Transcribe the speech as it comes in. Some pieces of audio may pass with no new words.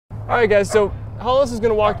All right, guys, so Hollis is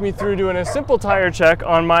going to walk me through doing a simple tire check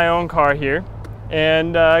on my own car here.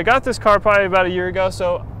 And I got this car probably about a year ago,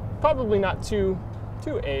 so probably not too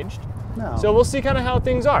aged. No. So we'll see kind of how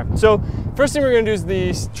things are. So first thing we're going to do is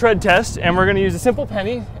the tread test, and we're going to use a simple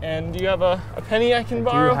penny. And do you have a penny I can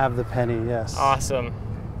borrow? I do have the penny, yes. Awesome.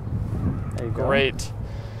 There you go. Great.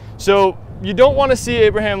 So you don't want to see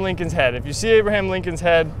Abraham Lincoln's head. If you see Abraham Lincoln's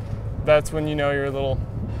head, that's when you know you're a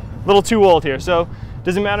little too old here. So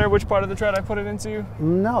does it matter which part of the tread I put it into?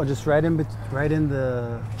 No, just right in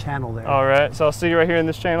the channel there. All right, so I'll see you right here in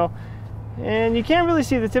this channel. And you can't really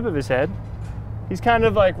see the tip of his head. He's kind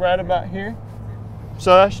of like right about here.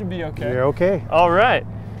 So that should be okay. You're okay. All right,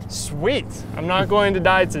 sweet. I'm not going to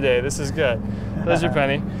die today. This is good. There's your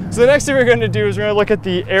penny. So the next thing we're going to do is we're going to look at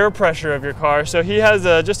the air pressure of your car. So he has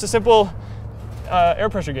just a simple air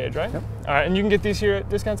pressure gauge, right? Yep. All right, and you can get these here at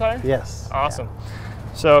Discount Tire? Yes. Awesome.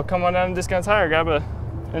 So come on down to Discount Tire, grab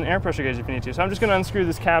an air pressure gauge if you need to. So I'm just going to unscrew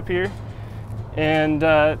this cap here, and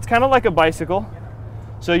it's kind of like a bicycle.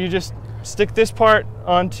 So you just stick this part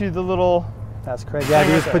onto the little. That's correct. Yeah,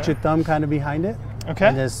 you just put your thumb kind of behind it. Okay.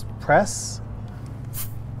 And just press,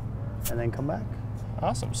 and then come back.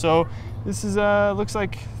 Awesome. So this is looks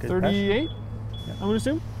like Good 38. Yeah. I would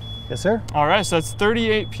assume. Yes, sir. All right, so that's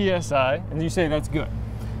 38 psi, and you say that's good.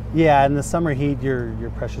 Yeah, in the summer heat,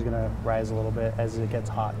 your pressure's gonna rise a little bit as it gets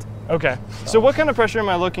hot. Okay. So what kind of pressure am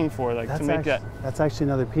I looking for, like, to That's make that? That's actually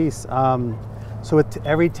another piece. So with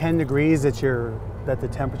every 10 degrees that the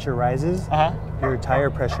temperature rises, your tire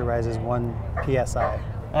pressure rises 1 psi.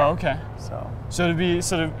 Oh, okay. So to be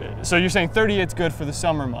so you're saying 38's good for the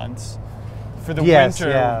summer months. For the Yes,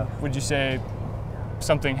 winter, yeah. would you say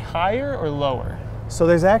something higher or lower? So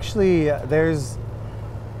there's actually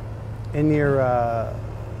in your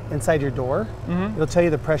inside your door, it'll tell you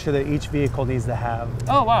the pressure that each vehicle needs to have.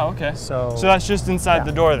 Oh, wow, okay. So that's just inside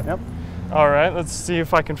the door then? Yep. All right, let's see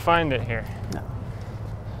if I can find it here. No.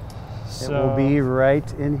 So, It will be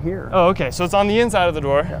right in here. Oh, okay, so it's on the inside of the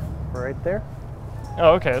door. Yeah, right there.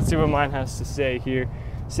 Oh, okay, let's see what mine has to say here. It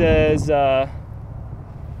says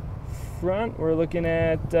front, we're looking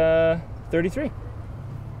at 33.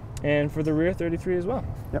 And for the rear, 33 as well.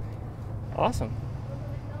 Yep. Awesome.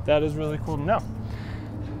 That is really cool to know.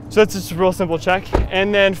 So that's just a real simple check.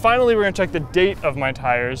 And then finally, we're gonna check the date of my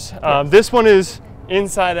tires. This one is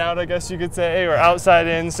inside out, I guess you could say, or outside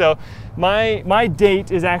in. So my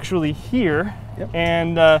date is actually here. Yep.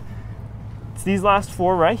 And it's these last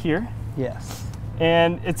 4 right here. Yes.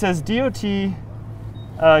 And it says DOT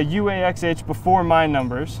UAXH before my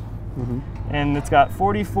numbers. And it's got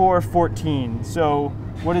 4414. So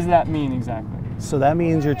what does that mean exactly? So that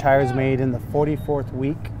means your tire's made in the 44th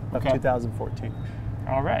week of 2014.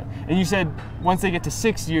 All right. And you said once they get to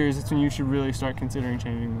 6 years, that's when you should really start considering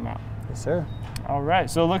changing them out. Yes, sir. All right.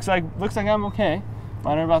 So it looks like I'm okay.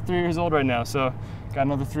 Mine are about 3 years old right now, so got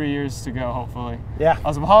another 3 years to go, hopefully. Yeah.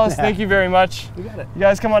 Awesome. Hollis, thank you very much. You got it. You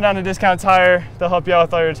guys come on down to Discount Tire. They'll help you out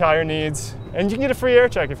with all your tire needs. And you can get a free air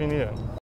check if you need it.